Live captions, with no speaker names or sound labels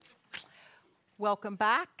Welcome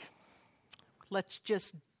back. Let's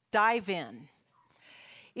just dive in.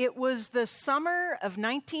 It was the summer of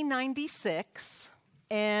 1996,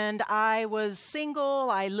 and I was single.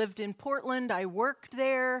 I lived in Portland. I worked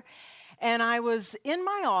there, and I was in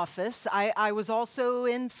my office. I was also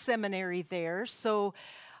in seminary there, so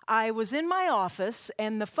I was in my office,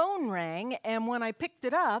 and the phone rang, and when I picked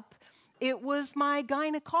it up, it was my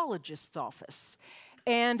gynecologist's office.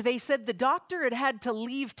 And they said the doctor had to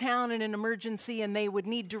leave town in an emergency and they would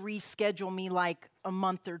need to reschedule me like a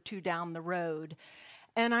month or two down the road.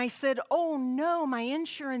 And I said, oh no, my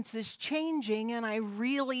insurance is changing and I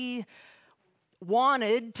really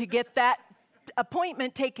wanted to get that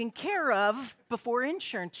appointment taken care of before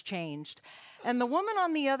insurance changed. And the woman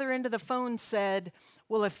on the other end of the phone said,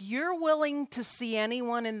 well, if you're willing to see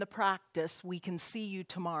anyone in the practice, we can see you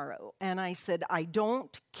tomorrow. And I said, I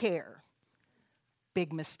don't care.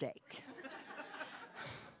 Big mistake.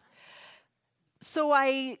 So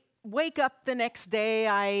I wake up the next day,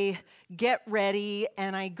 I get ready,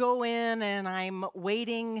 and I go in, and I'm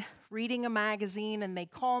waiting, reading a magazine, and they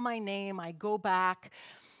call my name. I go back.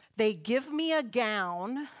 They give me a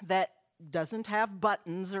gown that doesn't have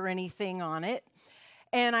buttons or anything on it,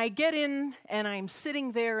 and I get in, and I'm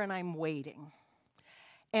sitting there, and I'm waiting.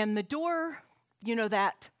 And the door, you know,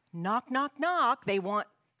 that knock, knock, knock, they want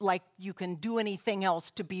like you can do anything else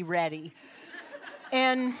to be ready.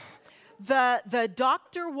 And the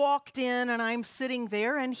doctor walked in, and I'm sitting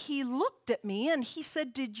there, and he looked at me, and he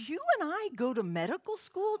said, did you and I go to medical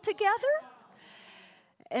school together?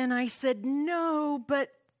 And I said, no, but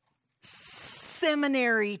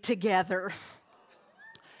seminary together.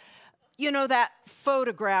 You know that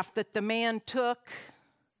photograph that the man took?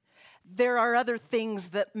 There are other things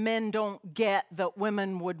that men don't get that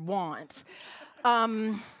women would want.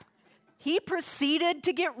 He proceeded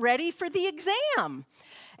to get ready for the exam.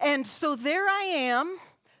 And so there I am,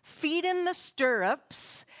 feet in the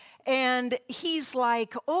stirrups, and he's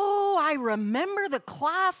like, oh, I remember the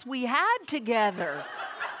class we had together.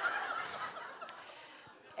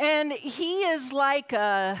 And he is like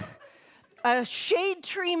a shade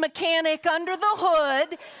tree mechanic under the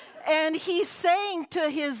hood, and he's saying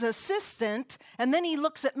to his assistant, and then he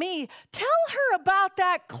looks at me, tell her about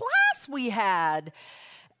that class we had.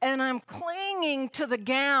 And I'm clinging to the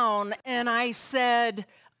gown, and I said,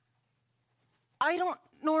 I don't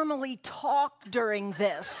normally talk during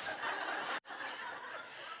this.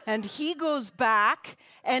 And he goes back,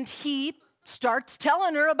 and he starts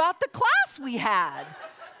telling her about the class we had.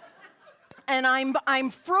 And I'm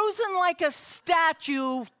frozen like a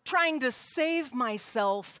statue, trying to save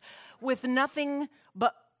myself with nothing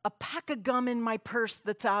but a pack of gum in my purse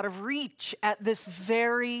that's out of reach at this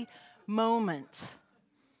very moment.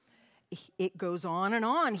 It goes on and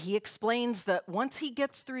on. He explains that once he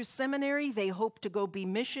gets through seminary, they hope to go be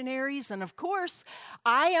missionaries. And of course,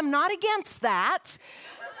 I am not against that.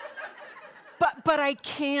 But I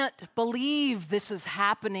can't believe this is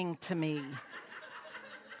happening to me.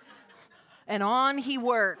 And on he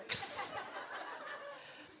works.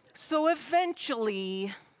 So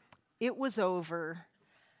eventually, it was over,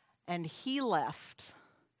 and he left.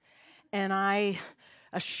 And I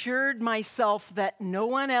assured myself that no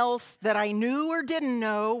one else that I knew or didn't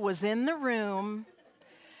know was in the room.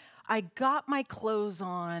 I got my clothes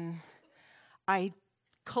on. I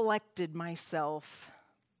collected myself.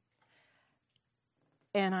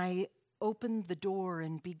 And I opened the door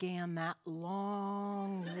and began that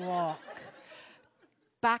long walk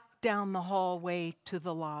back down the hallway to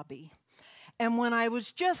the lobby. And when I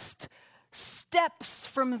was just steps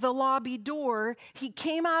from the lobby door, he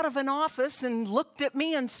came out of an office and looked at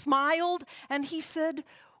me and smiled, and he said,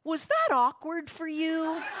 was that awkward for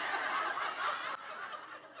you?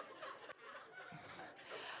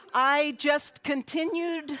 I just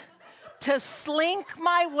continued to slink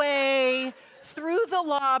my way through the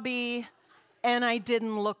lobby, and I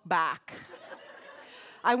didn't look back.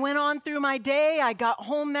 I went on through my day. I got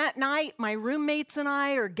home that night. My roommates and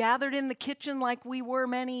I are gathered in the kitchen like we were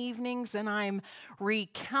many evenings, and I'm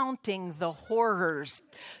recounting the horrors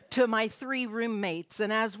to my 3 roommates.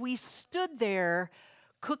 And as we stood there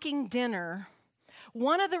cooking dinner,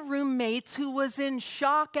 one of the roommates, who was in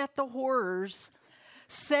shock at the horrors,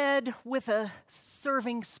 said with a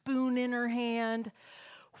serving spoon in her hand,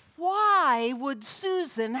 why would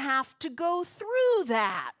Susan have to go through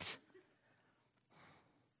that?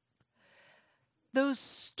 Those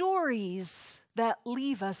stories that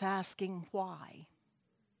leave us asking why.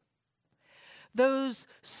 Those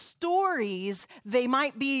stories, they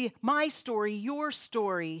might be my story, your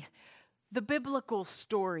story, the biblical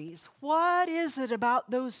stories. What is it about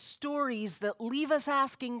those stories that leave us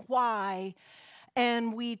asking why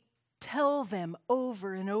And we tell them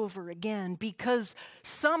over and over again because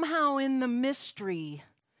somehow in the mystery,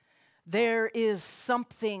 there is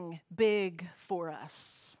something big for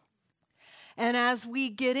us. And as we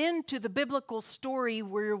get into the biblical story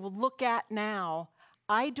we'll look at now,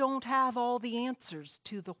 I don't have all the answers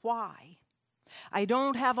to the why. I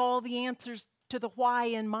don't have all the answers to the why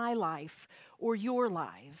in my life or your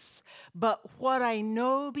lives. But what I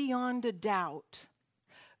know beyond a doubt,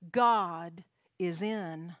 God is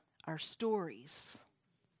in our stories.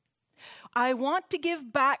 I want to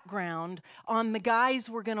give background on the guys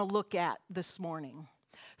we're going to look at this morning.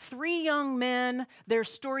 3 young men, their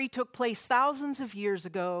story took place thousands of years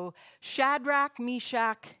ago, Shadrach,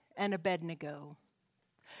 Meshach, and Abednego.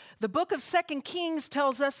 The book of 2 Kings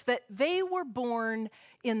tells us that they were born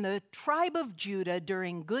in the tribe of Judah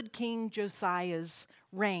during good King Josiah's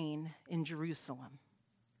reign in Jerusalem.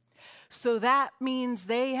 So that means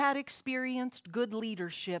they had experienced good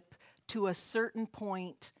leadership to a certain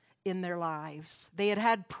point in their lives. They had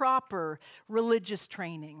had proper religious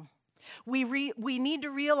training. We need to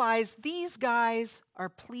realize these guys are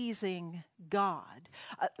pleasing God.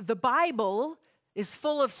 The Bible is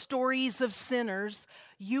full of stories of sinners.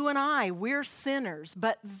 You and I, we're sinners.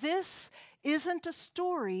 But this isn't a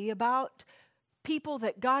story about people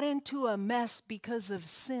that got into a mess because of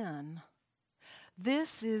sin.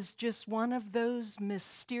 This is just one of those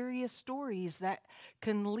mysterious stories that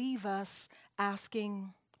can leave us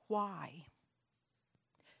asking why.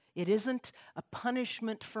 It isn't a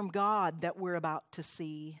punishment from God that we're about to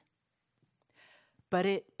see, but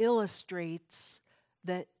it illustrates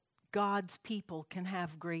that God's people can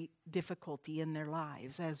have great difficulty in their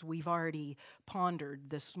lives, as we've already pondered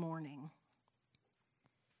this morning.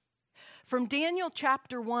 From Daniel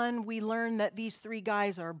chapter 1, we learn that these 3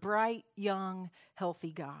 guys are bright, young,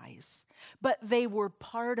 healthy guys, but they were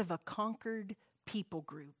part of a conquered people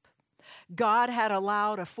group. God had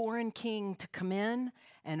allowed a foreign king to come in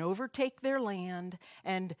and overtake their land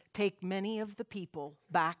and take many of the people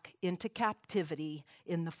back into captivity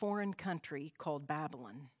in the foreign country called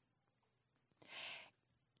Babylon.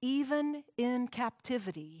 Even in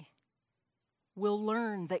captivity, we'll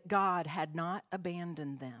learn that God had not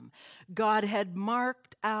abandoned them. God had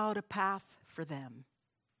marked out a path for them.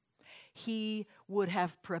 He would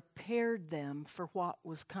have prepared them for what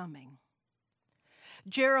was coming.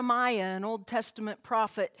 Jeremiah, an Old Testament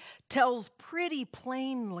prophet, tells pretty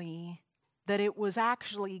plainly that it was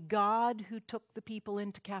actually God who took the people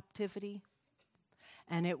into captivity,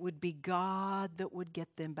 and it would be God that would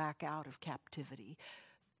get them back out of captivity.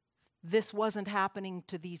 This wasn't happening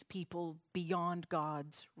to these people beyond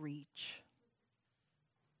God's reach.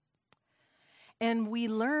 And we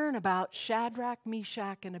learn about Shadrach,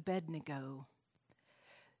 Meshach, and Abednego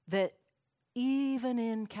that even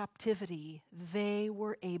in captivity, they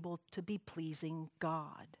were able to be pleasing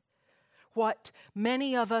God. What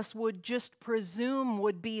many of us would just presume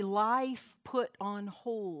would be life put on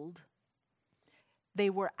hold, they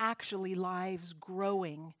were actually lives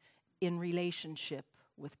growing in relationship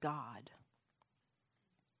with God.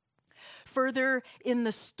 Further in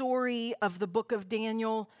the story of the book of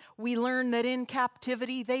Daniel, we learn that in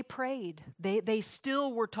captivity they prayed. They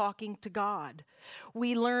still were talking to God.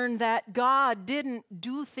 We learn that God didn't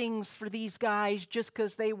do things for these guys just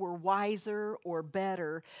because they were wiser or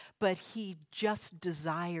better, but He just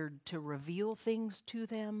desired to reveal things to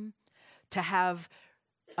them, to have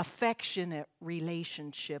affectionate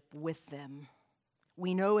relationship with them.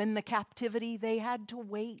 We know in the captivity they had to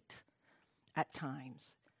wait at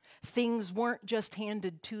times. Things weren't just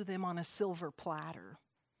handed to them on a silver platter.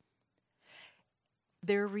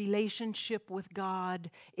 Their relationship with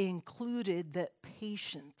God included that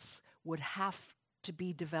patience would have to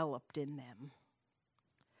be developed in them.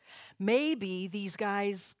 Maybe these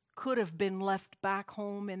guys could have been left back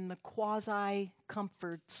home in the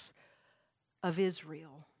quasi-comforts of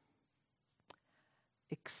Israel,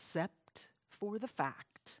 except for the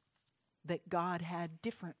fact that God had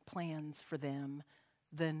different plans for them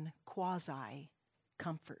than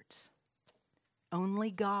quasi-comfort.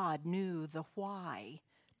 Only God knew the why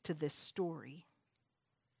to this story.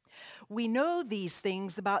 We know these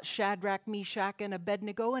things about Shadrach, Meshach, and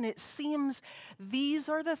Abednego, and it seems these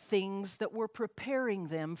are the things that were preparing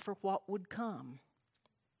them for what would come.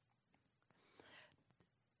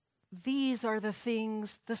 These are the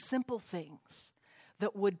things, the simple things,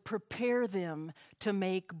 that would prepare them to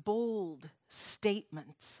make bold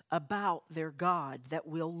statements about their God that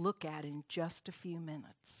we'll look at in just a few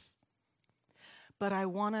minutes. But I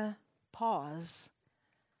want to pause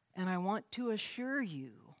and I want to assure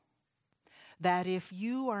you that if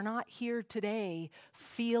you are not here today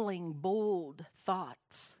feeling bold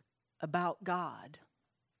thoughts about God,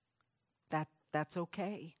 that's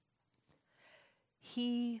okay.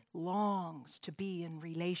 He longs to be in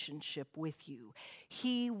relationship with you.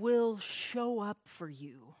 He will show up for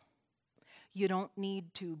you. You don't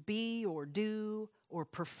need to be or do or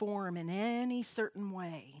perform in any certain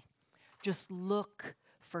way. Just look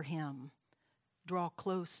for him. Draw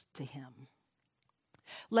close to him.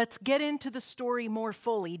 Let's get into the story more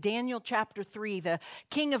fully. Daniel chapter 3, the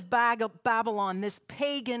king of Babylon, this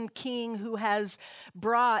pagan king who has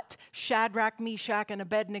brought Shadrach, Meshach, and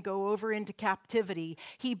Abednego over into captivity.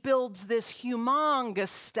 He builds this humongous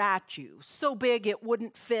statue, so big it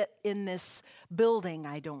wouldn't fit in this building,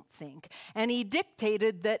 I don't think. And he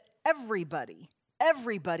dictated that everybody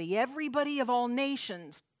of all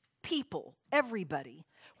nations, people, everybody,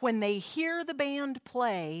 when they hear the band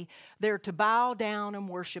play, they're to bow down and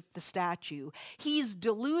worship the statue. He's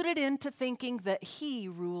deluded into thinking that he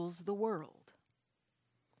rules the world.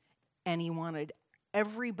 And he wanted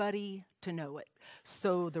everybody to know it.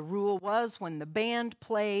 So the rule was when the band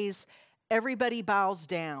plays, everybody bows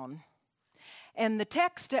down. And the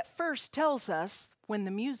text at first tells us when the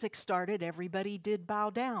music started, everybody did bow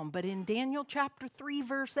down. But in Daniel chapter 3,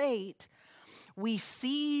 verse 8, we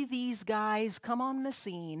see these guys come on the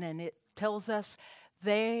scene, and it tells us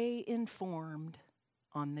they informed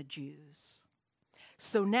on the Jews.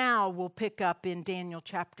 So now we'll pick up in Daniel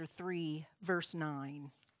chapter 3, verse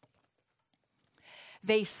 9.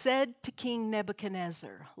 They said to King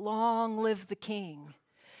Nebuchadnezzar, "Long live the king.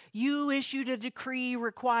 You issued a decree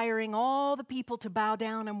requiring all the people to bow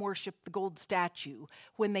down and worship the gold statue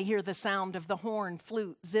when they hear the sound of the horn,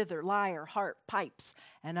 flute, zither, lyre, harp, pipes,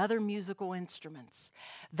 and other musical instruments.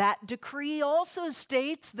 That decree also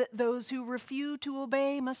states that those who refuse to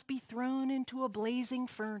obey must be thrown into a blazing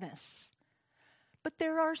furnace. But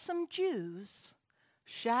there are some Jews,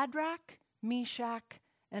 Shadrach, Meshach,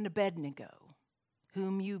 and Abednego,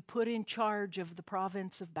 whom you put in charge of the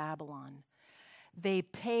province of Babylon. They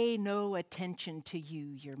pay no attention to you,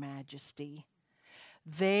 your majesty.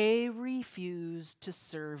 They refuse to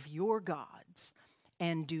serve your gods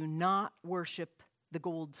and do not worship the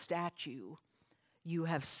gold statue you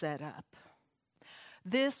have set up."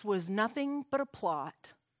 This was nothing but a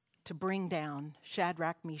plot to bring down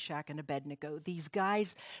Shadrach, Meshach, and Abednego, these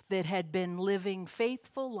guys that had been living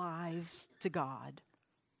faithful lives to God.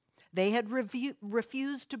 They had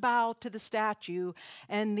refused to bow to the statue,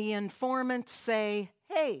 and the informants say,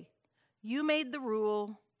 "Hey, you made the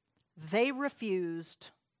rule." They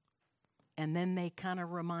refused, and then they kind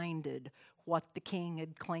of reminded what the king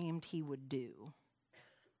had claimed he would do.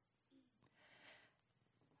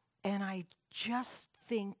 And I just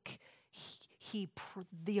think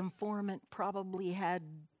the informant probably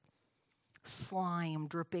had slime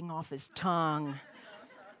dripping off his tongue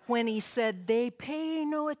when he said, "They pay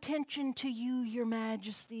no attention to you, your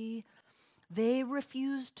majesty. They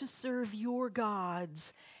refuse to serve your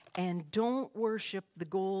gods and don't worship the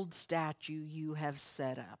gold statue you have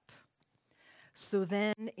set up." So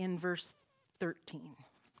then in verse 13,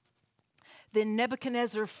 then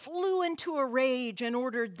Nebuchadnezzar flew into a rage and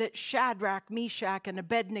ordered that Shadrach, Meshach, and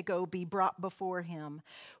Abednego be brought before him.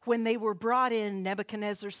 When they were brought in,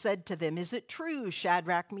 Nebuchadnezzar said to them, "Is it true,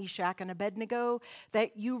 Shadrach, Meshach, and Abednego,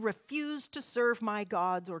 that you refuse to serve my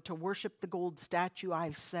gods or to worship the gold statue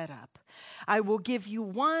I've set up? I will give you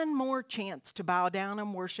one more chance to bow down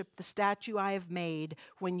and worship the statue I have made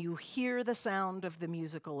when you hear the sound of the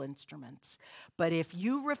musical instruments. But if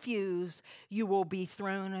you refuse, you will be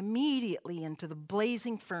thrown immediately into the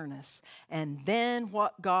blazing furnace, and then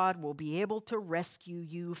what God will be able to rescue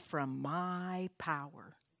you from my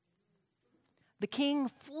power." The king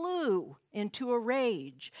flew into a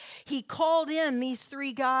rage. He called in these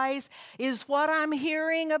three guys. "Is what I'm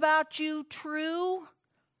hearing about you true?"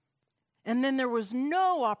 And then there was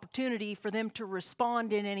no opportunity for them to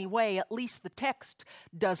respond in any way. At least the text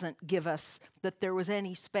doesn't give us that there was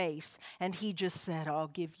any space. And he just said, "I'll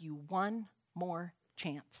give you one more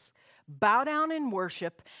chance. Bow down and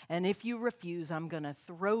worship, and if you refuse, I'm going to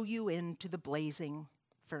throw you into the blazing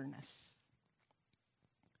furnace."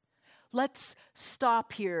 Let's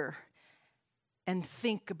stop here and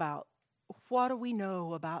think about, what do we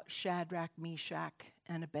know about Shadrach, Meshach,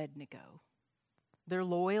 and Abednego? They're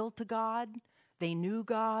loyal to God. They knew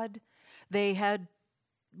God. They had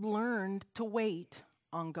learned to wait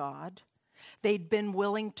on God. They'd been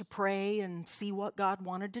willing to pray and see what God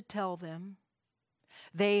wanted to tell them.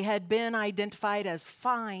 They had been identified as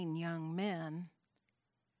fine young men.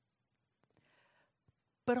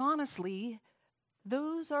 But honestly,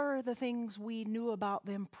 Those are the things we knew about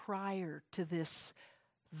them prior to this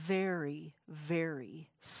very, very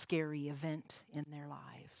scary event in their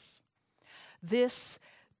lives. This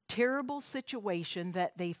terrible situation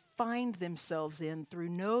that they find themselves in through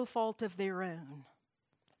no fault of their own.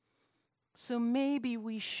 So maybe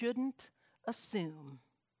we shouldn't assume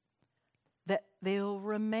that they'll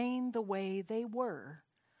remain the way they were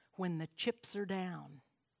when the chips are down,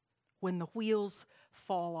 when the wheels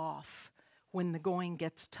fall off, when the going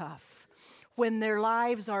gets tough, when their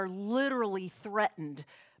lives are literally threatened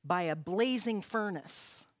by a blazing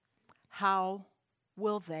furnace. How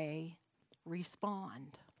will they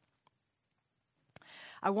respond?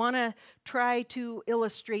 I want to try to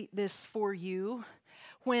illustrate this for you.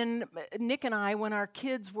 When Nick and I, when our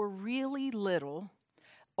kids were really little,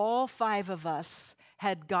 all 5 of us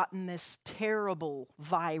had gotten this terrible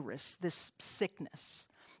virus, this sickness.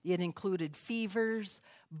 It included fevers,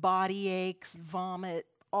 body aches, vomit,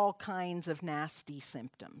 all kinds of nasty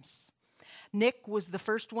symptoms. Nick was the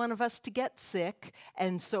first one of us to get sick,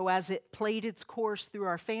 and so as it played its course through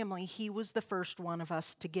our family, he was the first one of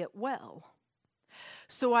us to get well.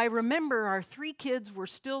 So I remember our 3 kids were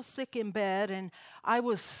still sick in bed, and I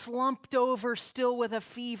was slumped over still with a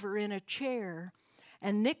fever in a chair,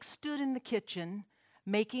 and Nick stood in the kitchen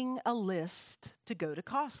making a list to go to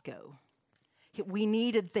Costco. We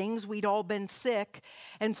needed things, we'd all been sick,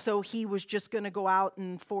 and so he was just going to go out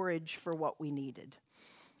and forage for what we needed.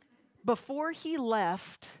 Before he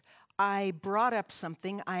left, I brought up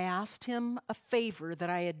something. I asked him a favor that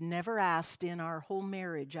I had never asked in our whole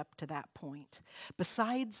marriage up to that point.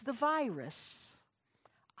 Besides the virus,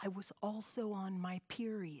 I was also on my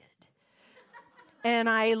period. And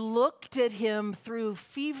I looked at him through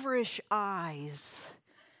feverish eyes,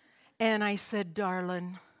 and I said,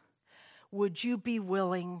 "Darling, would you be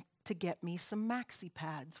willing to get me some maxi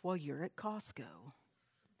pads while you're at Costco?"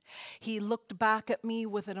 He looked back at me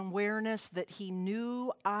with an awareness that he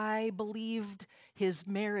knew I believed his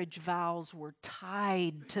marriage vows were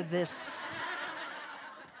tied to this.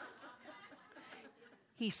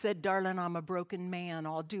 He said, "Darling, I'm a broken man.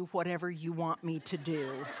 I'll do whatever you want me to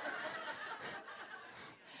do."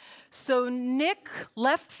 So Nick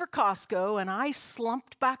left for Costco, and I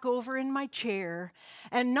slumped back over in my chair,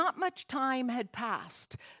 and not much time had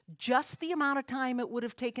passed, just the amount of time it would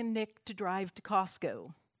have taken Nick to drive to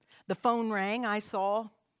Costco. The phone rang. I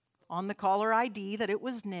saw on the caller ID that it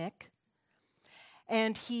was Nick.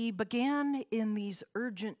 And he began in these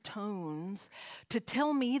urgent tones to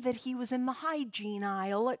tell me that he was in the hygiene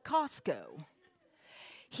aisle at Costco.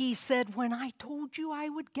 He said, "When I told you I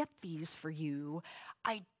would get these for you,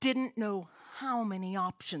 I didn't know how many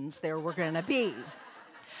options there were going to be."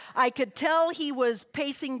 I could tell he was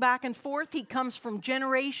pacing back and forth. He comes from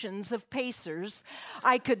generations of pacers.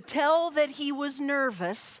 I could tell that he was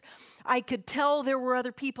nervous. I could tell there were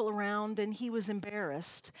other people around, and he was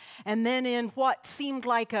embarrassed. And then in what seemed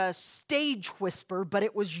like a stage whisper, but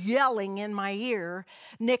it was yelling in my ear,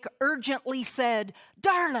 Nick urgently said,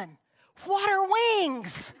 "Darling, what are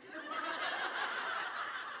wings?"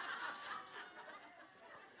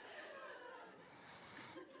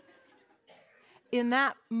 In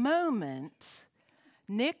that moment,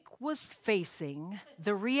 Nick was facing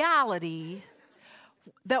the reality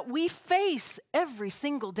that we face every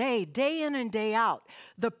single day, day in and day out.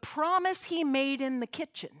 The promise he made in the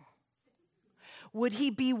kitchen. Would he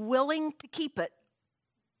be willing to keep it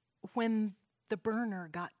when the burner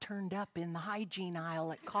got turned up in the hygiene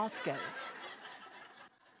aisle at Costco?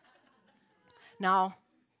 Now,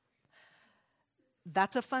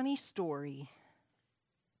 that's a funny story.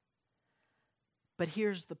 But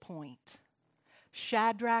here's the point.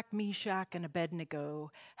 Shadrach, Meshach, and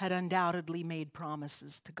Abednego had undoubtedly made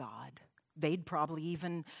promises to God. They'd probably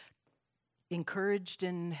even encouraged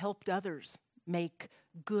and helped others make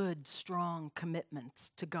good, strong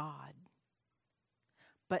commitments to God.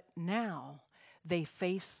 But now they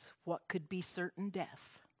face what could be certain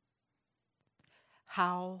death.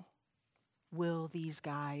 How will these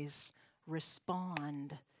guys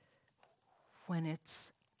respond when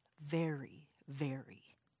it's very,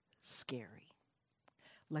 very scary?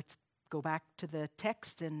 Let's go back to the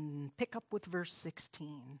text and pick up with verse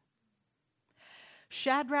 16.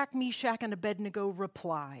 Shadrach, Meshach, and Abednego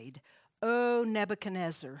replied, "O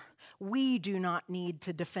Nebuchadnezzar, we do not need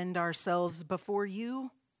to defend ourselves before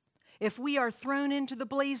you. If we are thrown into the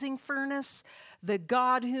blazing furnace, the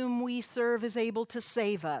God whom we serve is able to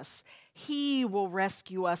save us. He will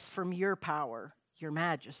rescue us from your power, your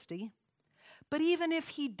majesty. But even if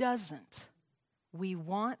he doesn't, we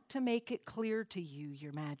want to make it clear to you,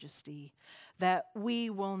 your majesty, that we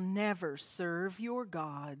will never serve your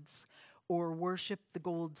gods or worship the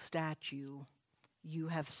gold statue you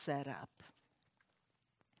have set up.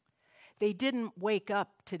 They didn't wake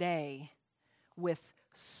up today with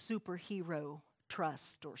superhero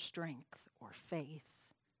trust or strength or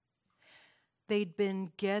faith. They'd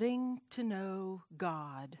been getting to know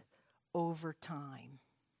God over time.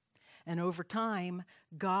 And over time,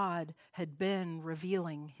 God had been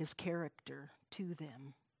revealing his character to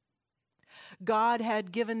them. God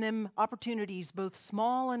had given them opportunities, both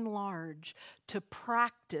small and large, to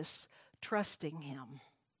practice trusting him.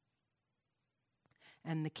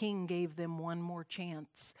 And the king gave them one more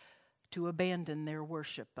chance to abandon their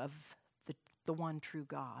worship of the one true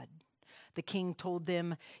God. The king told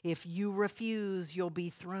them, if you refuse, you'll be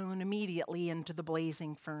thrown immediately into the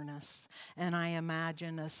blazing furnace. And I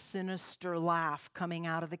imagine a sinister laugh coming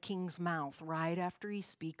out of the king's mouth right after he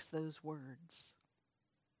speaks those words.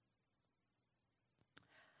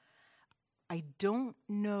 I don't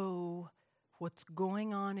know what's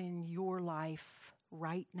going on in your life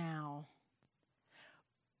right now,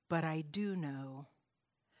 but I do know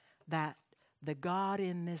that the God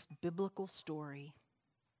in this biblical story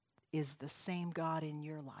is the same God in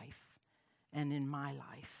your life and in my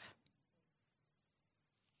life.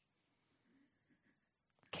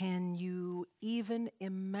 Can you even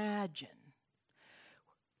imagine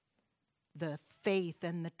the faith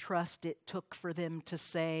and the trust it took for them to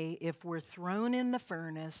say, if we're thrown in the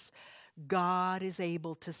furnace, God is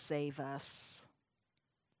able to save us?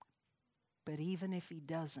 But even if he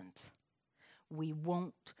doesn't, we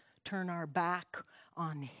won't turn our back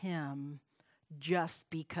on him just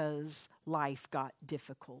because life got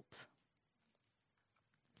difficult.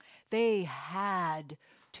 They had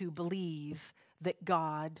to believe that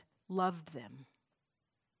God loved them,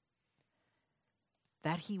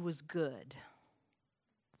 that he was good.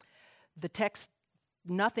 The text,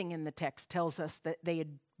 nothing in the text tells us that they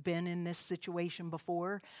had been in this situation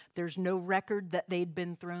before. There's no record that they'd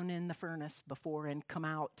been thrown in the furnace before and come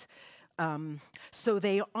out. So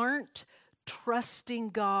they aren't trusting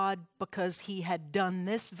God because he had done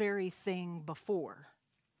this very thing before.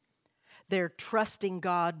 They're trusting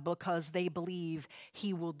God because they believe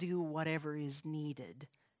he will do whatever is needed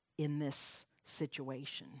in this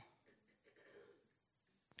situation.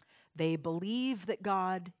 They believe that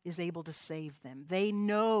God is able to save them. They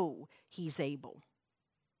know he's able.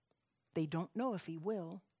 They don't know if he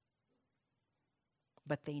will,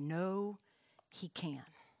 but they know he can.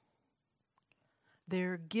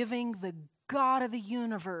 They're giving the God of the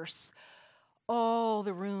universe all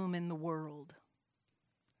the room in the world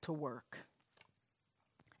to work.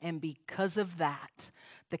 And because of that,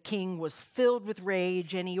 the king was filled with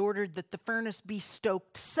rage, and he ordered that the furnace be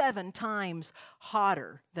stoked 7 times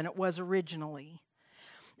hotter than it was originally.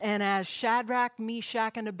 And as Shadrach,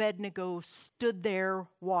 Meshach, and Abednego stood there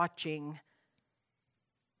watching,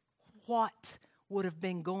 what would have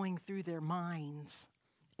been going through their minds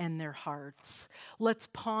and their hearts? Let's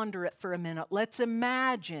ponder it for a minute. Let's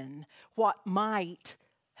imagine what might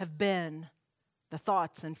have been the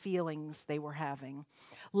thoughts and feelings they were having.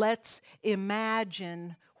 Let's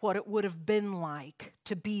imagine what it would have been like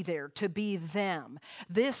to be there, to be them.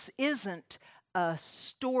 This isn't a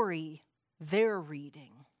story they're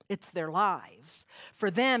reading. It's their lives.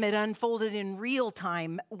 For them, it unfolded in real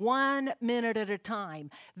time, 1 minute at a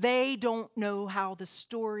time. They don't know how the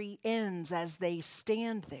story ends as they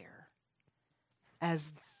stand there,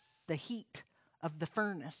 as the heat of the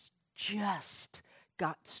furnace just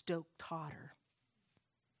got stoked hotter.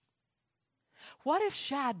 What if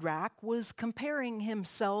Shadrach was comparing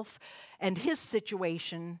himself and his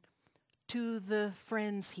situation to the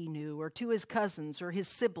friends he knew, or to his cousins, or his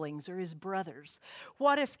siblings, or his brothers?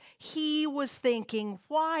 What if he was thinking,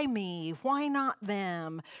 why me? Why not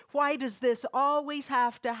them? Why does this always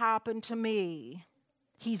have to happen to me?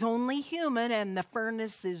 He's only human, and the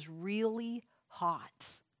furnace is really hot.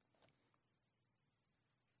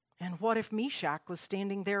 And what if Meshach was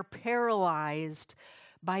standing there paralyzed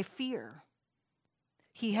by fear?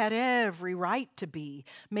 He had every right to be.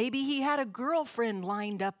 Maybe he had a girlfriend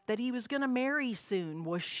lined up that he was going to marry soon.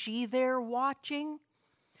 Was she there watching?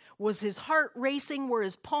 Was his heart racing? Were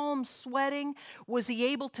his palms sweating? Was he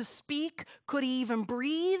able to speak? Could he even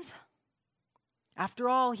breathe? After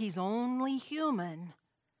all, he's only human,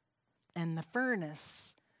 and the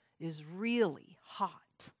furnace is really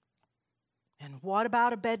hot. And what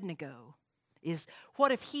about Abednego?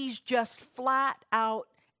 What if he's just flat out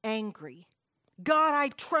angry? God, I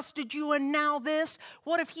trusted you, and now this?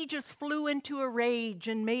 What if he just flew into a rage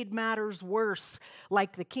and made matters worse,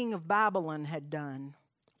 like the king of Babylon had done?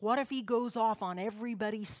 What if he goes off on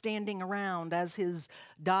everybody standing around as his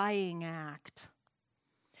dying act?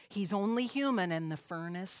 He's only human and the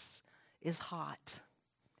furnace is hot.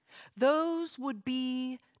 Those would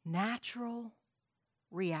be natural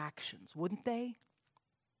reactions, wouldn't they?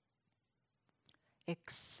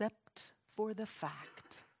 Except for the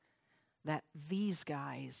fact that these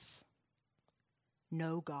guys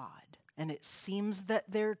know God. And it seems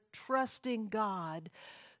that their trust in God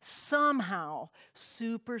somehow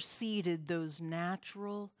superseded those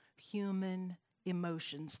natural human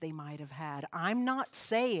emotions they might have had. I'm not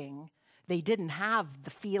saying they didn't have the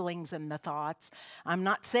feelings and the thoughts. I'm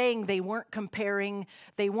not saying they weren't comparing,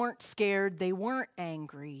 they weren't scared, they weren't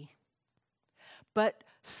angry. But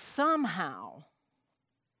somehow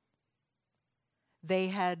they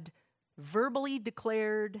had verbally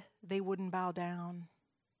declared they wouldn't bow down.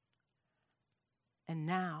 And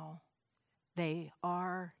now they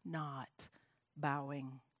are not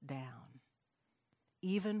bowing down.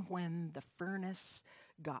 Even when the furnace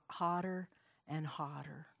got hotter and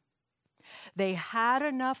hotter. They had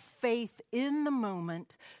enough faith in the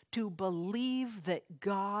moment to believe that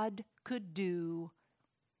God could do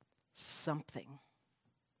something.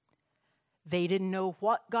 They didn't know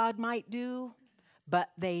what God might do, but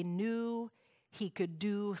they knew He could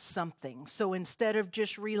do something. So instead of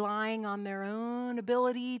just relying on their own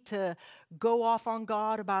ability to go off on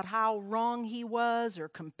God about how wrong He was or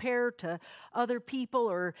compare to other people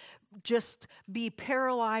or just be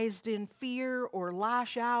paralyzed in fear or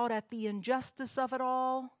lash out at the injustice of it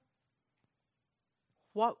all,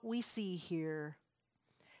 what we see here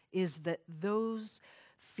is that those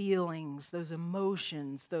feelings, those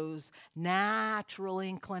emotions, those natural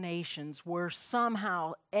inclinations were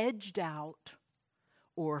somehow edged out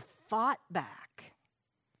or fought back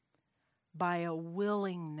by a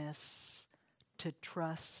willingness to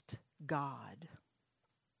trust God.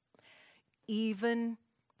 Even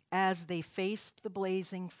as they faced the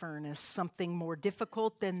blazing furnace, something more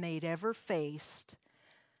difficult than they'd ever faced,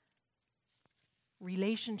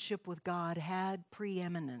 relationship with God had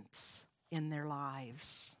preeminence in their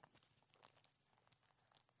lives.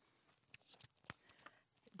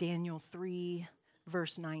 Daniel 3,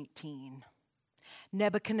 verse 19.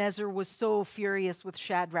 Nebuchadnezzar was so furious with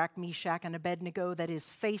Shadrach, Meshach, and Abednego that his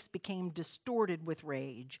face became distorted with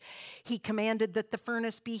rage. He commanded that the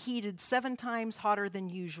furnace be heated 7 times hotter than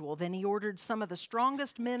usual. Then he ordered some of the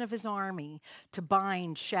strongest men of his army to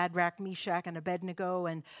bind Shadrach, Meshach, and Abednego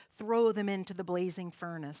and throw them into the blazing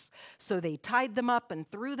furnace. So they tied them up and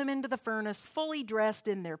threw them into the furnace, fully dressed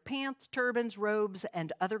in their pants, turbans, robes,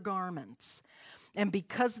 and other garments. And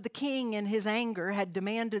because the king in his anger had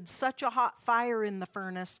demanded such a hot fire in the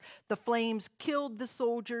furnace, the flames killed the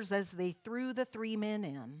soldiers as they threw the 3 men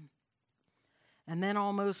in. And then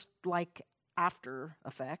almost like after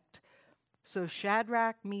effect, so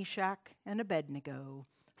Shadrach, Meshach, and Abednego,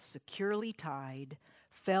 securely tied,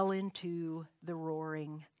 fell into the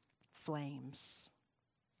roaring flames.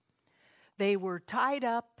 They were tied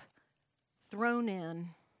up, thrown in,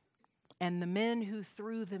 and the men who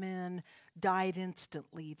threw them in died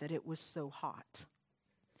instantly that it was so hot.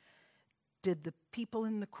 Did the people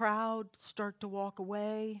in the crowd start to walk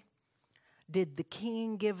away? Did the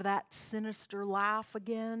king give that sinister laugh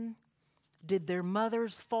again? Did their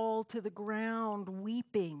mothers fall to the ground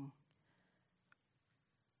weeping?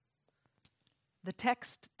 The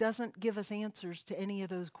text doesn't give us answers to any of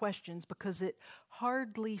those questions because it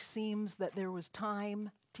hardly seems that there was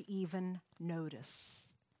time to even notice.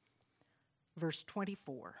 Verse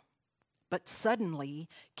 24. But suddenly,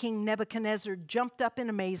 King Nebuchadnezzar jumped up in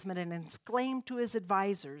amazement and exclaimed to his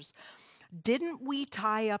advisors, "Didn't we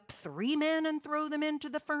tie up 3 men and throw them into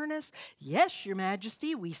the furnace?" "Yes, your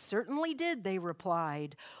majesty, we certainly did," they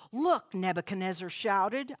replied. "Look," Nebuchadnezzar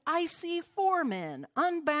shouted, "I see 4 men,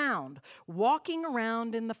 unbound, walking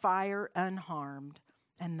around in the fire unharmed,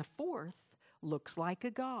 and the 4th looks like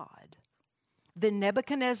a god." Then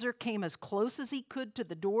Nebuchadnezzar came as close as he could to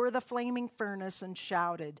the door of the flaming furnace and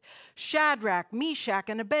shouted, "Shadrach, Meshach,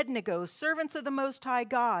 and Abednego, servants of the Most High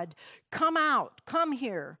God, come out, come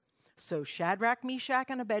here." So Shadrach, Meshach,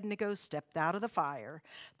 and Abednego stepped out of the fire.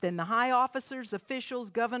 Then the high officers,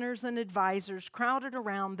 officials, governors, and advisors crowded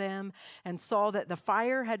around them and saw that the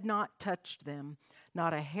fire had not touched them.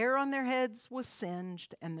 Not a hair on their heads was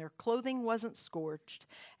singed, and their clothing wasn't scorched,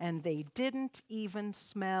 and they didn't even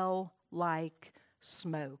smell like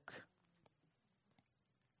smoke.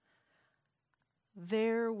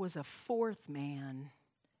 There was a 4th man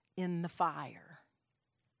in the fire,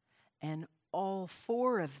 and all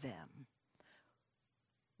 4 of them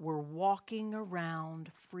were walking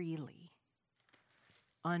around freely,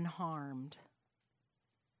 unharmed.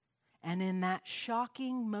 And in that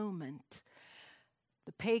shocking moment,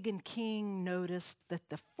 The pagan king noticed that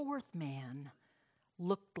the fourth man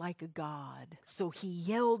looked like a god, so he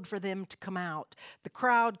yelled for them to come out. The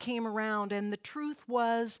crowd came around, and the truth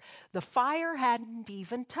was the fire hadn't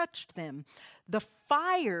even touched them. The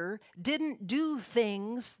fire didn't do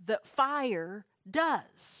things that fire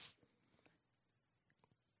does.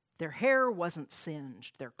 Their hair wasn't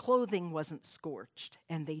singed, their clothing wasn't scorched,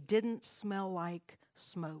 and they didn't smell like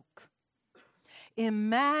smoke.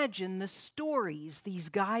 Imagine the stories these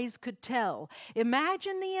guys could tell.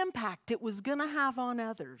 Imagine the impact it was going to have on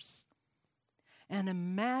others. And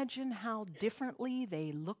imagine how differently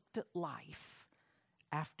they looked at life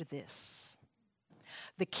after this.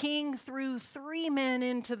 The king threw 3 men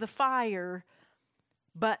into the fire,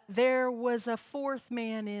 but there was a 4th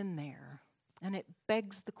man in there. And it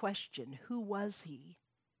begs the question, who was he?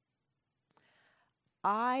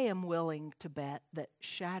 I am willing to bet that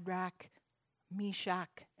Shadrach, Meshach,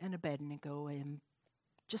 and Abednego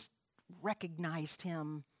just recognized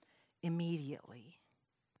him immediately.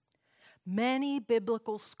 Many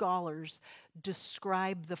biblical scholars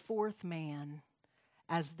describe the 4th man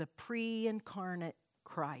as the pre-incarnate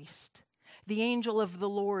Christ. The angel of the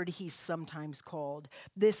Lord, he's sometimes called.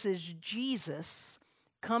 This is Jesus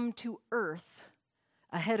come to earth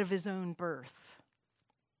ahead of his own birth.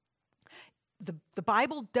 The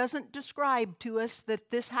Bible doesn't describe to us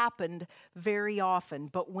that this happened very often,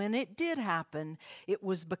 but when it did happen, it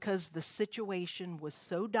was because the situation was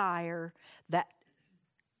so dire that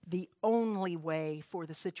the only way for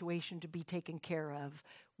the situation to be taken care of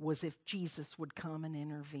was if Jesus would come and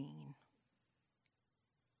intervene.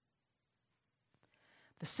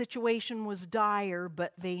 The situation was dire,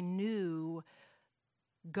 but they knew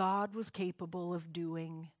God was capable of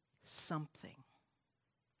doing something.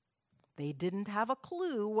 They didn't have a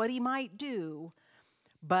clue what he might do,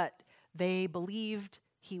 but they believed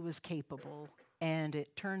he was capable. And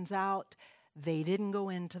it turns out they didn't go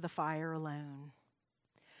into the fire alone.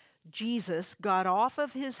 Jesus got off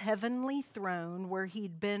of his heavenly throne where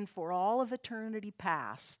he'd been for all of eternity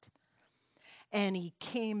past, and he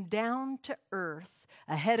came down to earth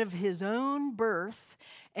ahead of his own birth,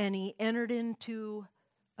 and he entered into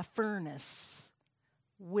a furnace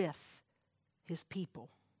with his people.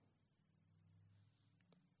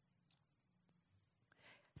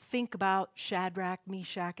 Think about Shadrach,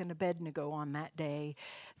 Meshach, and Abednego on that day.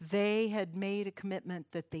 They had made a commitment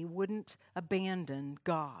that they wouldn't abandon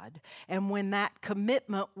God. And when that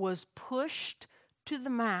commitment was pushed to the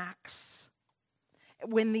max,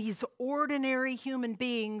 when these ordinary human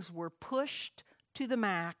beings were pushed to the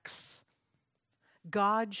max,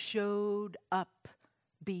 God showed up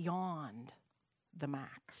beyond the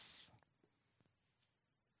max.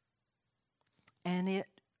 And it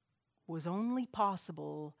was only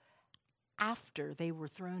possible after they were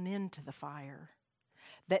thrown into the fire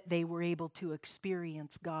that they were able to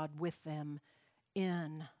experience God with them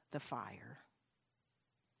in the fire.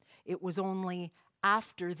 It was only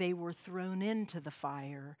after they were thrown into the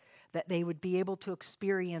fire that they would be able to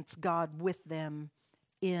experience God with them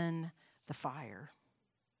in the fire.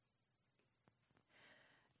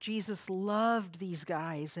 Jesus loved these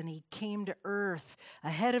guys, and he came to earth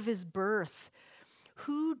ahead of his birth.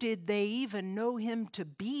 Who did they even know him to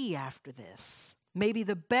be after this? Maybe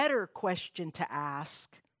the better question to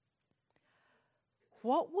ask,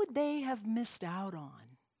 what would they have missed out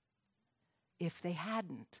on if they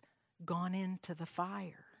hadn't gone into the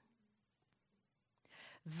fire?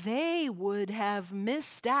 They would have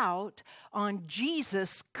missed out on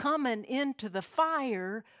Jesus coming into the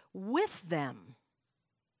fire with them.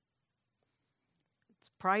 It's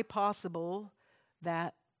probably possible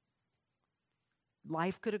that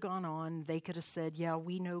life could have gone on. They could have said, yeah,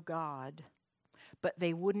 we know God. But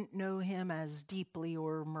they wouldn't know him as deeply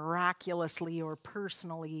or miraculously or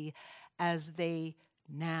personally as they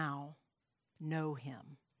now know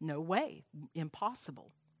him. No way.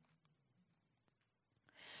 Impossible.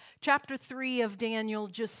 Chapter 3 of Daniel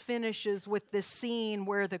just finishes with this scene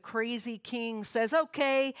where the crazy king says,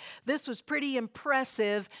 okay, this was pretty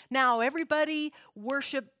impressive. Now everybody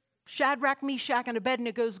worship Shadrach, Meshach, and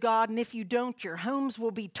Abednego's God, and if you don't, your homes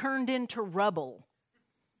will be turned into rubble.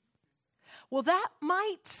 Well, that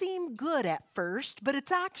might seem good at first, but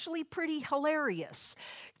it's actually pretty hilarious.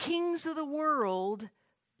 Kings of the world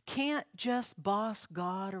can't just boss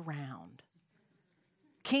God around.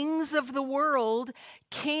 Kings of the world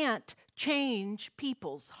can't change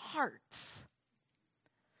people's hearts.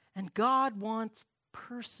 And God wants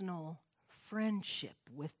personal friendship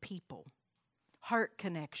with people. Heart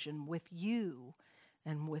connection with you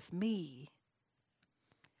and with me.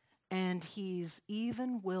 And he's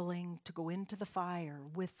even willing to go into the fire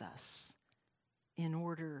with us in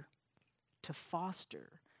order to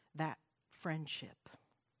foster that friendship.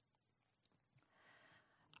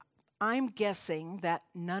 I'm guessing that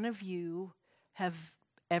none of you have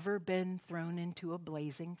ever been thrown into a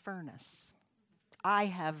blazing furnace. I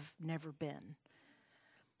have never been.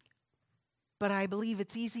 But I believe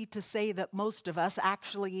it's easy to say that most of us,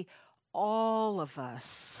 actually all of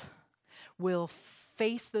us, will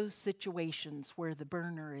face those situations where the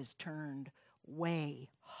burner is turned way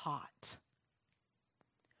hot,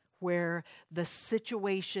 where the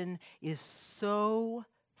situation is so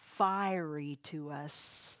fiery to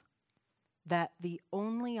us that the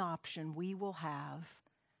only option we will have,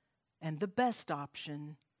 and the best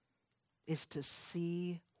option, is to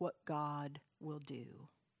see what God will do.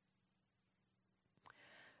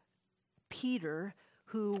 Peter,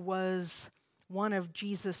 who was one of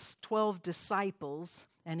Jesus' 12 disciples,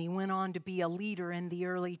 and he went on to be a leader in the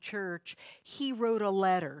early church, he wrote a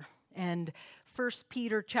letter. And 1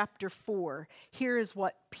 Peter chapter 4, here is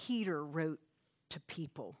what Peter wrote to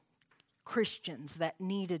people, Christians that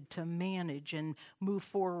needed to manage and move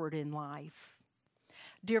forward in life.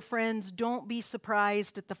 Dear friends, don't be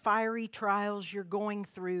surprised at the fiery trials you're going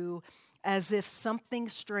through as if something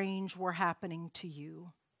strange were happening to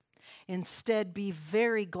you. Instead, be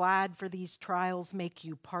very glad, for these trials make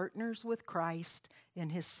you partners with Christ in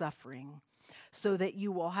his suffering, so that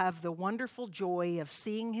you will have the wonderful joy of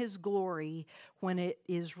seeing his glory when it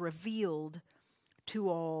is revealed to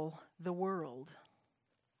all the world.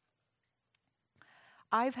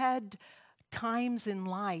 I've had times in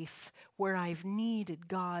life where I've needed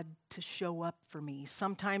God to show up for me.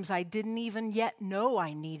 Sometimes I didn't even yet know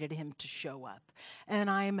I needed him to show up. And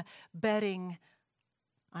I'm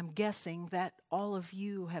guessing that all of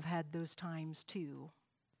you have had those times too,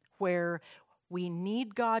 where we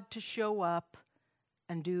need God to show up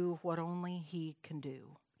and do what only he can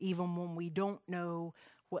do, even when we don't know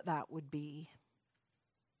what that would be.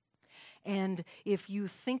 And if you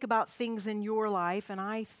think about things in your life, and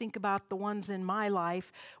I think about the ones in my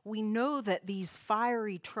life, we know that these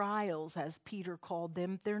fiery trials, as Peter called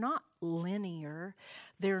them, they're not linear.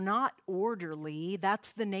 They're not orderly.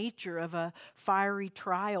 That's the nature of a fiery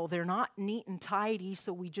trial. They're not neat and tidy,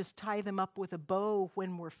 so we just tie them up with a bow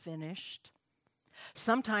when we're finished.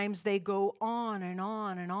 Sometimes they go on and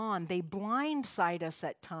on and on. They blindside us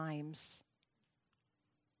at times.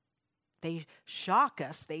 They shock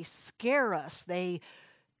us, they scare us, they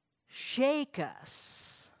shake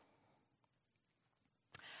us.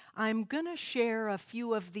 I'm going to share a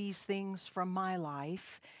few of these things from my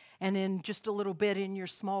life, and in just a little bit in your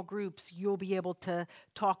small groups, you'll be able to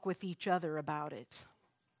talk with each other about it.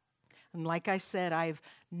 And like I said, I've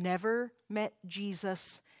never met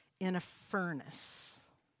Jesus in a furnace.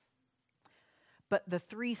 But the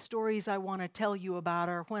 3 stories I want to tell you about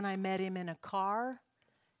are when I met him in a car,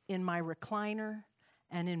 in my recliner,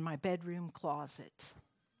 and in my bedroom closet.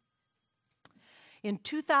 In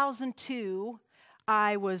 2002,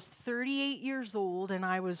 I was 38 years old, and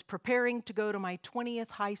I was preparing to go to my 20th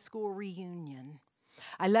high school reunion.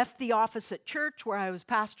 I left the office at church where I was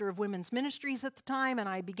pastor of women's ministries at the time, and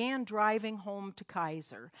I began driving home to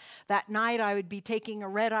Kaiser. That night, I would be taking a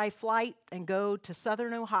red-eye flight and go to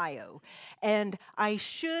Southern Ohio, and I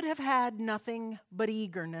should have had nothing but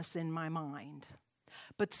eagerness in my mind.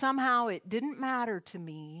 But somehow it didn't matter to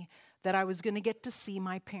me that I was going to get to see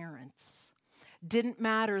my parents. Didn't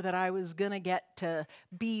matter that I was going to get to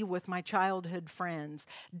be with my childhood friends.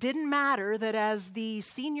 Didn't matter that as the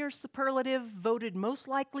senior superlative voted most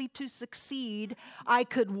likely to succeed, I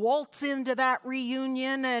could waltz into that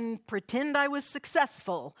reunion and pretend I was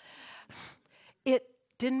successful. It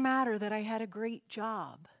didn't matter that I had a great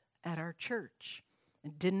job at our church.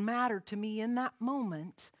 It didn't matter to me in that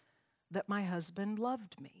moment that my husband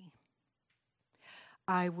loved me.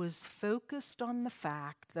 I was focused on the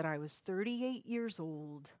fact that I was 38 years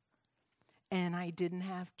old and I didn't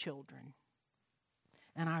have children.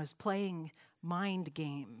 And I was playing mind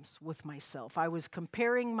games with myself. I was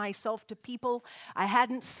comparing myself to people I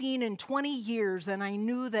hadn't seen in 20 years, and I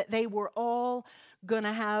knew that they were all going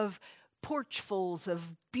to have porchfuls of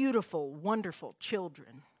beautiful, wonderful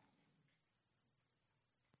children.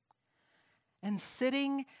 And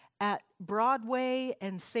sitting at Broadway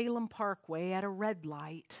and Salem Parkway at a red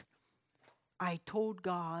light, I told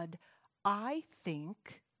God, I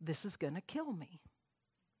think this is going to kill me.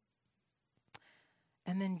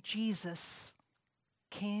 And then Jesus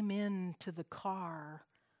came into the car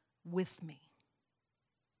with me.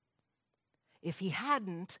 If he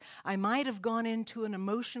hadn't, I might have gone into an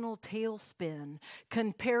emotional tailspin,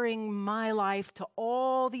 comparing my life to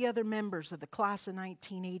all the other members of the class of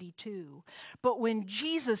 1982. But when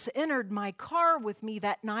Jesus entered my car with me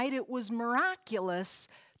that night, it was miraculous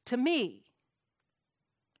to me.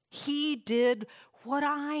 He did what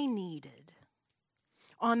I needed.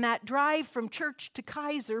 On that drive from church to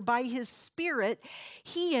Kaiser, by his Spirit,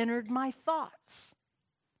 he entered my thoughts.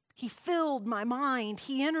 He filled my mind,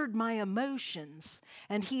 he entered my emotions,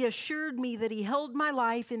 and he assured me that he held my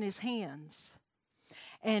life in his hands.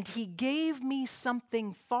 And he gave me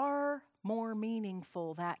something far more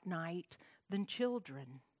meaningful that night than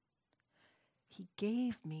children. He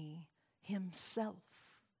gave me himself.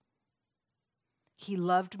 He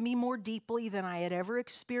loved me more deeply than I had ever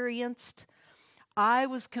experienced. I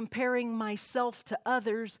was comparing myself to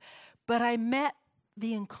others, but I met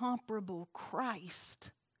the incomparable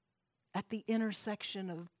Christ at the intersection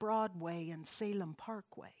of Broadway and Salem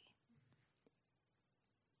Parkway.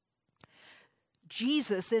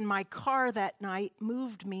 Jesus in my car that night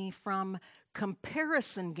moved me from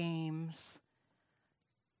comparison games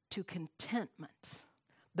to contentment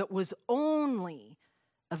that was only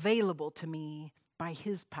available to me by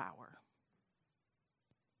his power.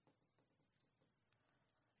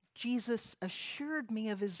 Jesus assured me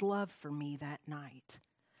of his love for me that night.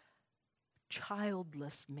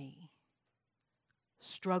 Childless me,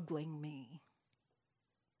 struggling me,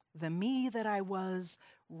 the me that I was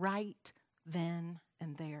right then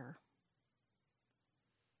and there.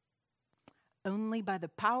 Only by the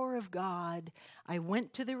power of God, I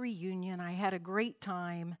went to the reunion, I had a great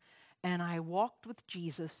time, and I walked with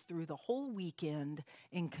Jesus through the whole weekend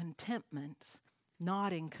in contentment,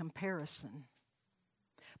 not in comparison,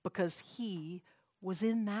 because he was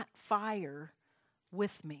in that fire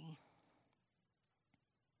with me.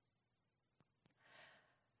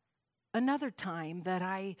 Another time that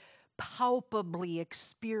I palpably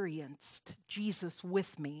experienced Jesus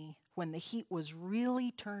with me when the heat was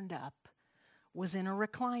really turned up was in a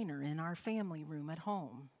recliner in our family room at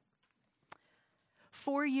home.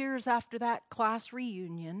 4 years after that class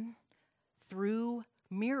reunion, through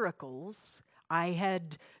miracles, I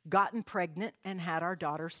had gotten pregnant and had our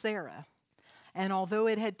daughter Sarah. And although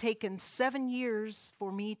it had taken 7 years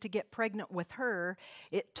for me to get pregnant with her,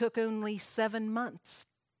 it took only 7 months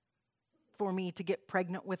for me to get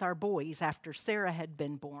pregnant with our boys after Sarah had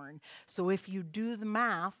been born. So if you do the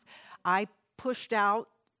math, I pushed out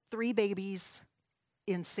 3 babies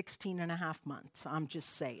in 16 and a half months. I'm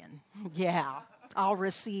just saying. Yeah, I'll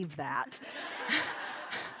receive that.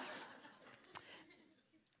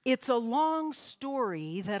 It's a long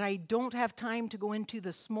story that I don't have time to go into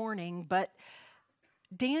this morning, but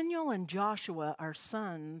Daniel and Joshua, our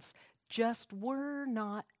sons, just were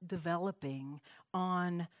not developing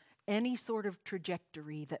on any sort of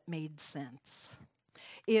trajectory that made sense.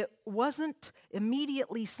 It wasn't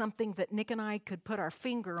immediately something that Nick and I could put our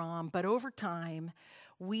finger on, but over time,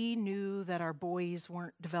 we knew that our boys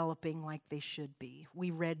weren't developing like they should be.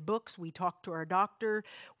 We read books, we talked to our doctor,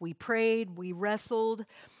 we prayed, we wrestled,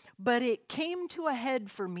 but it came to a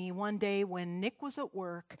head for me one day when Nick was at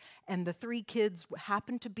work and the 3 kids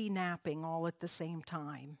happened to be napping all at the same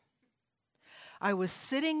time. I was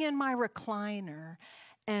sitting in my recliner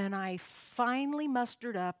and I finally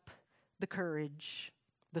mustered up the courage,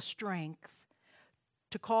 the strength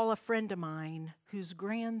to call a friend of mine whose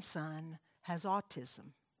grandson has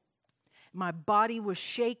autism. My body was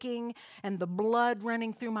shaking and the blood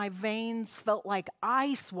running through my veins felt like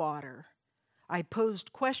ice water. I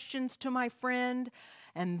posed questions to my friend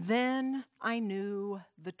and then I knew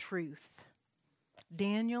the truth.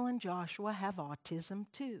 Daniel and Joshua have autism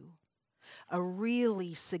too. A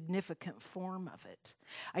really significant form of it.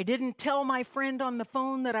 I didn't tell my friend on the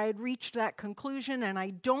phone that I had reached that conclusion, and I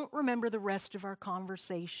don't remember the rest of our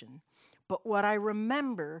conversation. But what I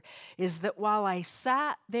remember is that while I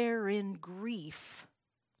sat there in grief,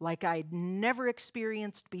 like I'd never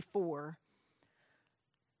experienced before,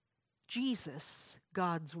 Jesus,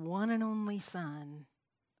 God's one and only Son,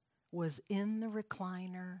 was in the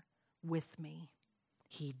recliner with me.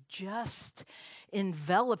 He just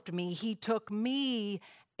enveloped me. He took me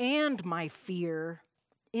and my fear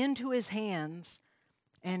into his hands,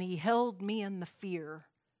 and he held me in the fear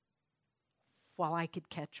while I could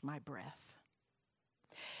catch my breath.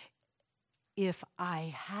 If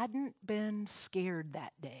I hadn't been scared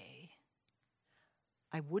that day,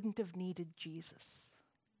 I wouldn't have needed Jesus.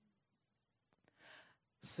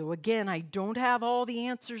 So again, I don't have all the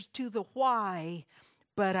answers to the why,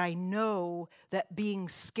 but I know that being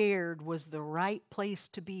scared was the right place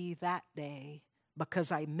to be that day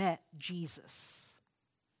because I met Jesus.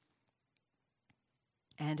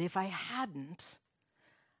 And if I hadn't,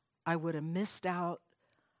 I would have missed out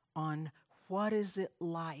on what is it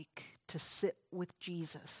like to sit with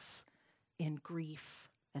Jesus in grief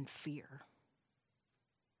and fear.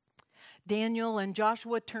 Daniel and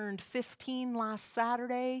Joshua turned 15 last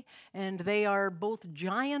Saturday, and they are both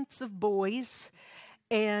giants of boys,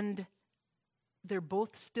 and they're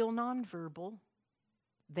both still nonverbal.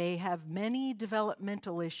 They have many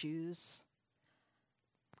developmental issues,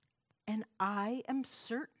 and I am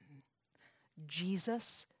certain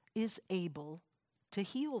Jesus is able to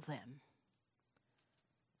heal them.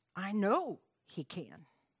 I know he can,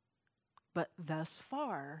 but thus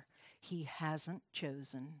far, he hasn't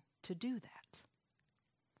chosen to do that.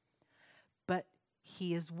 But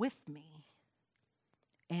he is with me,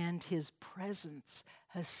 and his presence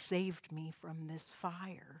has saved me from this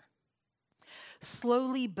fire.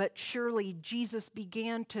 Slowly but surely, Jesus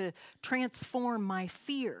began to transform my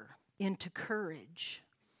fear into courage.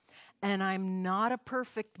 And I'm not a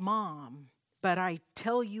perfect mom, but I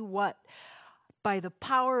tell you what, by the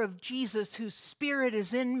power of Jesus, whose spirit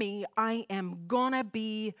is in me, I am gonna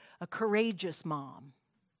be a courageous mom.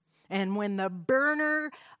 And when the burner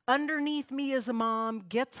underneath me as a mom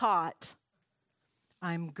gets hot,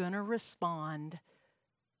 I'm gonna respond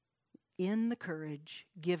in the courage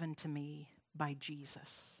given to me by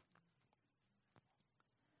Jesus.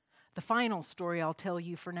 The final story I'll tell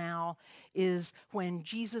you for now is when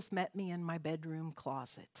Jesus met me in my bedroom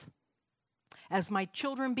closet. As my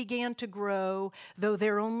children began to grow, though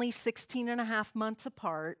they're only 16 and a half months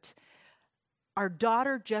apart, our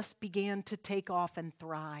daughter just began to take off and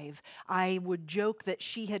thrive. I would joke that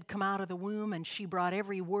she had come out of the womb and she brought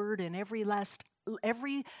every word and every last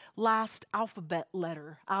alphabet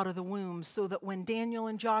letter out of the womb, so that when Daniel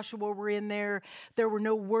and Joshua were in there, there were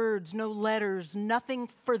no words, no letters, nothing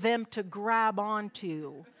for them to grab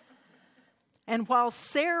onto. And while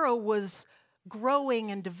Sarah was growing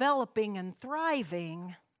and developing and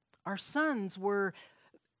thriving, our sons were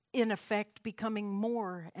in effect becoming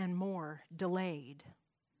more and more delayed.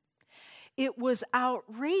 It was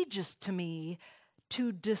outrageous to me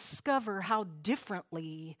to discover how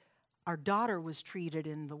differently our daughter was treated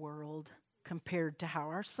in the world compared to how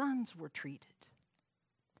our sons were treated.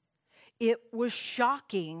 It was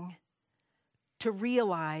shocking to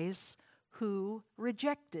realize who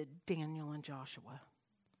rejected Daniel and Joshua.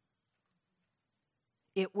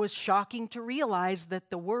 It was shocking to realize that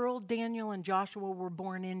the world Daniel and Joshua were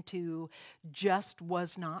born into just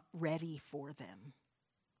was not ready for them.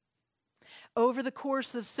 Over the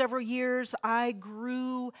course of several years, I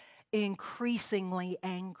grew increasingly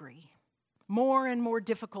angry. More and more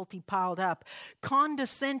difficulty piled up.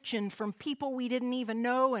 Condescension from people we didn't even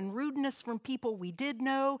know, and rudeness from people we did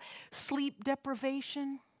know. Sleep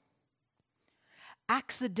deprivation.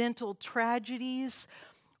 Accidental tragedies.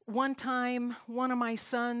 One time, one of my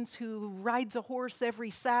sons, who rides a horse every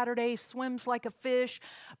Saturday, swims like a fish,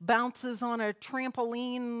 bounces on a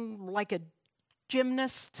trampoline like a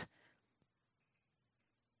gymnast,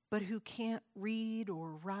 but who can't read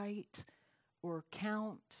or write or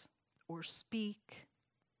count or speak.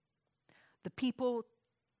 The people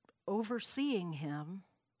overseeing him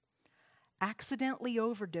accidentally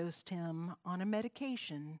overdosed him on a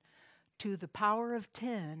medication to the power of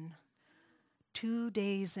 10 2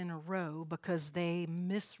 days in a row because they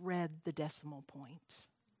misread the decimal point.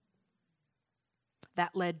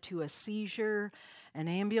 That led to a seizure, an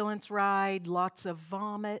ambulance ride, lots of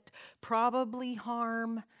vomit, probably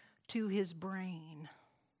harm to his brain.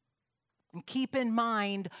 And keep in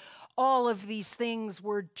mind, all of these things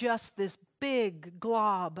were just this big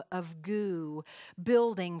glob of goo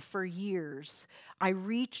building for years. I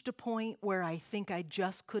reached a point where I think I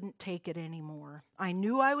just couldn't take it anymore. I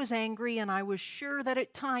knew I was angry, and I was sure that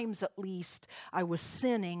at times at least I was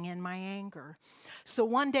sinning in my anger. So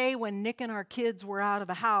one day when Nick and our kids were out of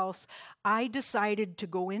the house, I decided to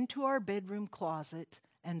go into our bedroom closet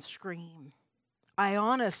and scream. I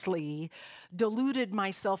honestly deluded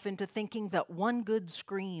myself into thinking that one good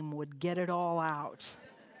scream would get it all out.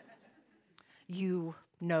 You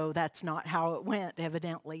know that's not how it went,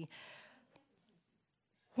 evidently.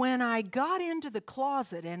 When I got into the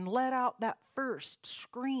closet and let out that first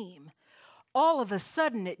scream, all of a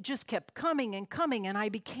sudden it just kept coming and coming, and I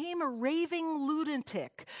became a raving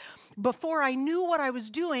lunatic. Before I knew what I was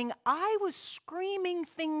doing, I was screaming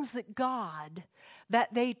things at God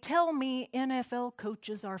that they tell me NFL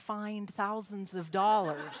coaches are fined thousands of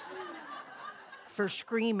dollars for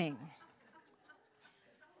screaming.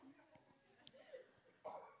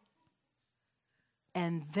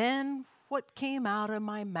 And then what came out of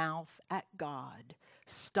my mouth at God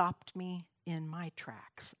stopped me in my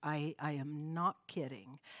tracks. I am not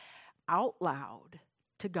kidding. Out loud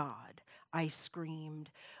to God, I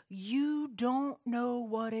screamed, "You don't know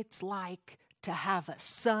what it's like to have a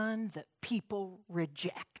son that people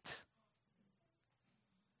reject."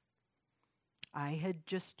 I had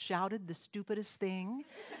just shouted the stupidest thing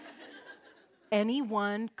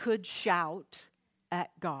anyone could shout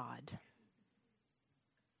at God.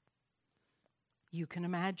 You can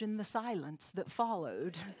imagine the silence that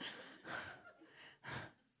followed.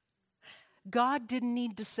 God didn't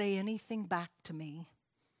need to say anything back to me.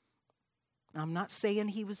 I'm not saying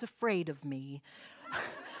he was afraid of me,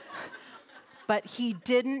 but he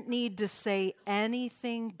didn't need to say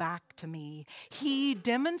anything back to me. He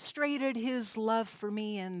demonstrated his love for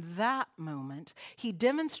me in that moment. He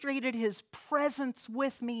demonstrated his presence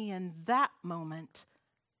with me in that moment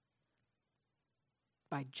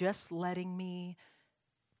by just letting me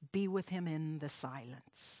be with him in the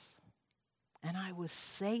silence. And I was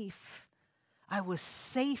safe. I was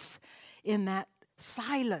safe in that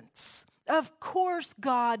silence. Of course,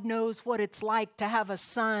 God knows what it's like to have a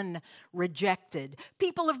son rejected.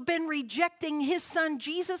 People have been rejecting his son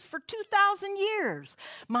Jesus for 2,000 years.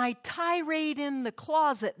 My tirade in the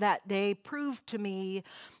closet that day proved to me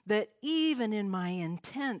that even in my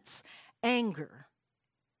intense anger,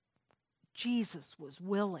 Jesus was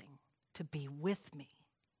willing to be with me.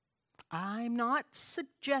 I'm not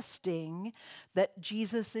suggesting that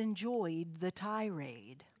Jesus enjoyed the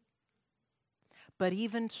tirade. But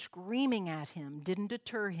even screaming at him didn't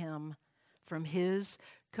deter him from his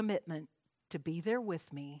commitment to be there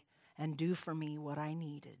with me and do for me what I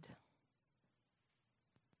needed.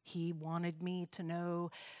 He wanted me to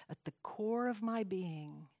know at the core of my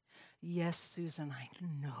being, yes, Susan, I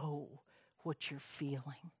know what you're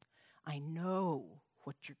feeling. I know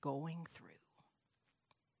what you're going through.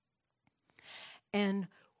 And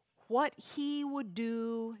what he would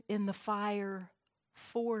do in the fire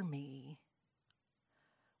for me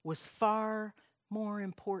was far more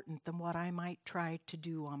important than what I might try to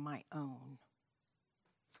do on my own.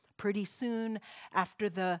 Pretty soon after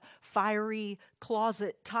the fiery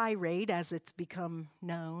closet tirade, as it's become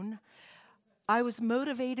known, I was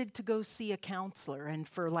motivated to go see a counselor, and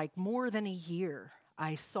for like more than a year,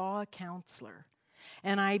 I saw a counselor.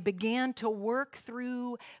 And I began to work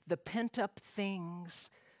through the pent-up things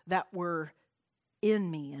that were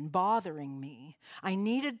in me and bothering me. I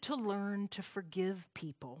needed to learn to forgive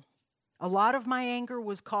people. A lot of my anger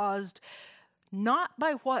was caused not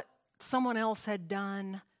by what someone else had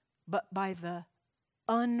done, but by the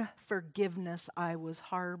unforgiveness I was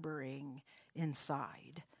harboring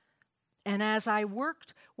inside. And as I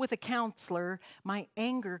worked with a counselor, my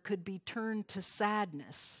anger could be turned to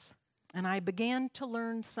sadness. And I began to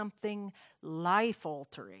learn something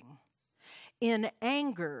life-altering. In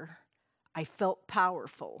anger, I felt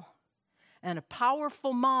powerful. And a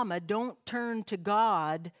powerful mama don't turn to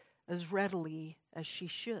God as readily as she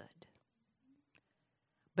should.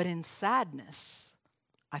 But in sadness,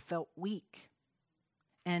 I felt weak.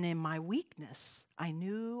 And in my weakness, I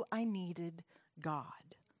knew I needed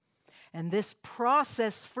God. And this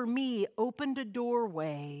process for me opened a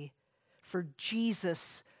doorway for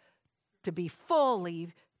Jesus to be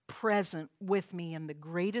fully present with me in the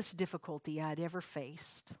greatest difficulty I'd ever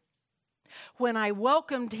faced. When I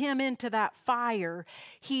welcomed him into that fire,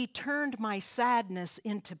 he turned my sadness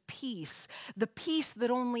into peace, the peace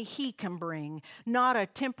that only he can bring. Not a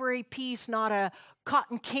temporary peace, not a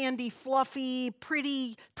cotton candy, fluffy,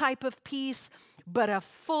 pretty type of peace, but a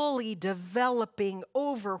fully developing,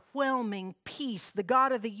 overwhelming peace. The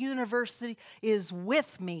God of the universe is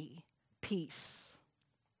with me, peace.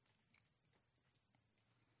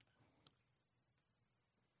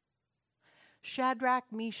 Shadrach,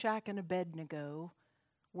 Meshach, and Abednego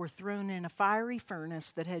were thrown in a fiery furnace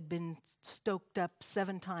that had been stoked up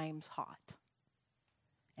 7 times hot.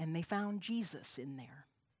 And they found Jesus in there.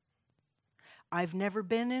 I've never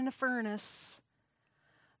been in a furnace,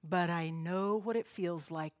 but I know what it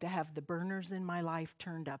feels like to have the burners in my life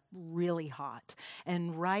turned up really hot.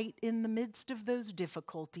 And right in the midst of those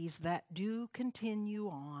difficulties that do continue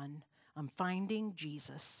on, I'm finding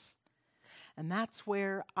Jesus. And that's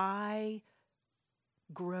where I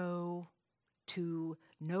grow to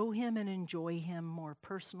know him and enjoy him more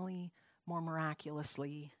personally, more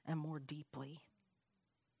miraculously, and more deeply.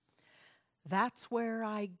 That's where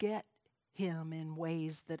I get him in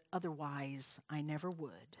ways that otherwise I never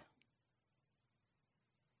would.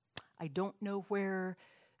 I don't know where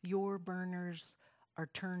your burners are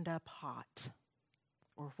turned up hot,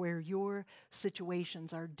 or where your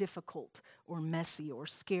situations are difficult or messy or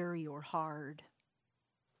scary or hard.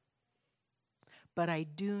 but I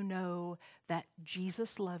do know that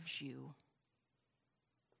Jesus loves you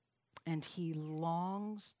and he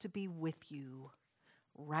longs to be with you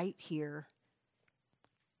right here,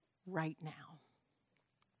 right now.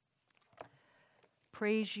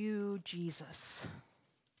 Praise you, Jesus.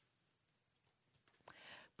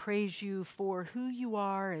 Praise you for who you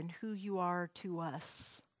are and who you are to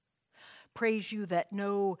us. Praise you that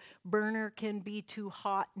no burner can be too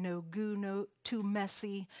hot, no goo too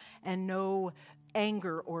messy, and no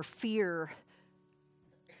anger or fear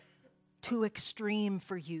too extreme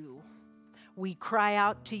for you. We cry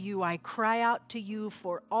out to you. I cry out to you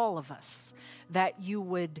for all of us, that you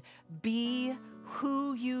would be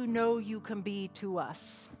who you know you can be to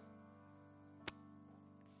us.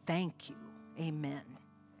 Thank you. Amen.